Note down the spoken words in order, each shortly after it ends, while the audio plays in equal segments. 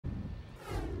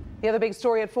The other big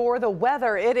story at 4, the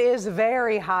weather. It is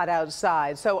very hot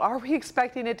outside. So are we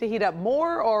expecting it to heat up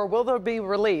more, or will there be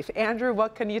relief? Andrew,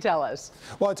 what can you tell us?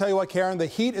 Well, I tell you what, Karen, the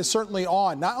heat is certainly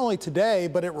on, not only today,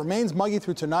 but it remains muggy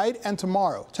through tonight and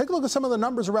tomorrow. Take a look at some of the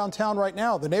numbers around town right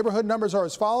now. The neighborhood numbers are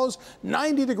as follows.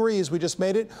 90 degrees, we just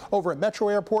made it over at Metro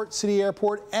Airport, City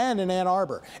Airport, and in Ann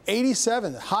Arbor.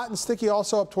 87, hot and sticky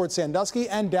also up towards Sandusky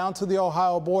and down to the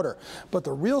Ohio border. But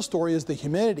the real story is the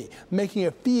humidity, making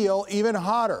it feel even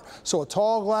hotter. So a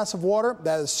tall glass of water,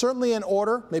 that is certainly in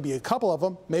order, maybe a couple of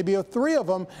them, maybe 3 of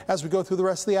them as we go through the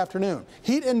rest of the afternoon.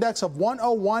 Heat index of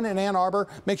 101 in Ann Arbor.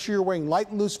 Make sure you're wearing light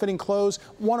and loose fitting clothes.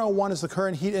 101 is the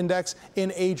current heat index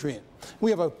in Adrian.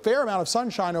 We have a fair amount of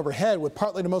sunshine overhead with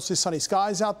partly to mostly sunny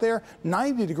skies out there.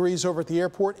 90 degrees over at the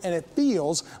airport, and it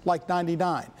feels like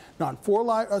 99. Now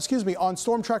on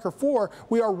Storm Tracker 4,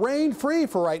 we are rain free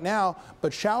for right now,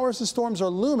 but showers and storms are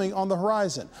looming on the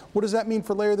horizon. What does that mean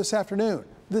for later this afternoon?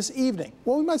 This evening?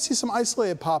 Well, we might see some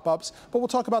isolated pop-ups, but we'll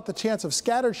talk about the chance of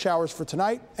scattered showers for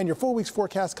tonight and your full week's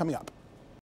forecast coming up.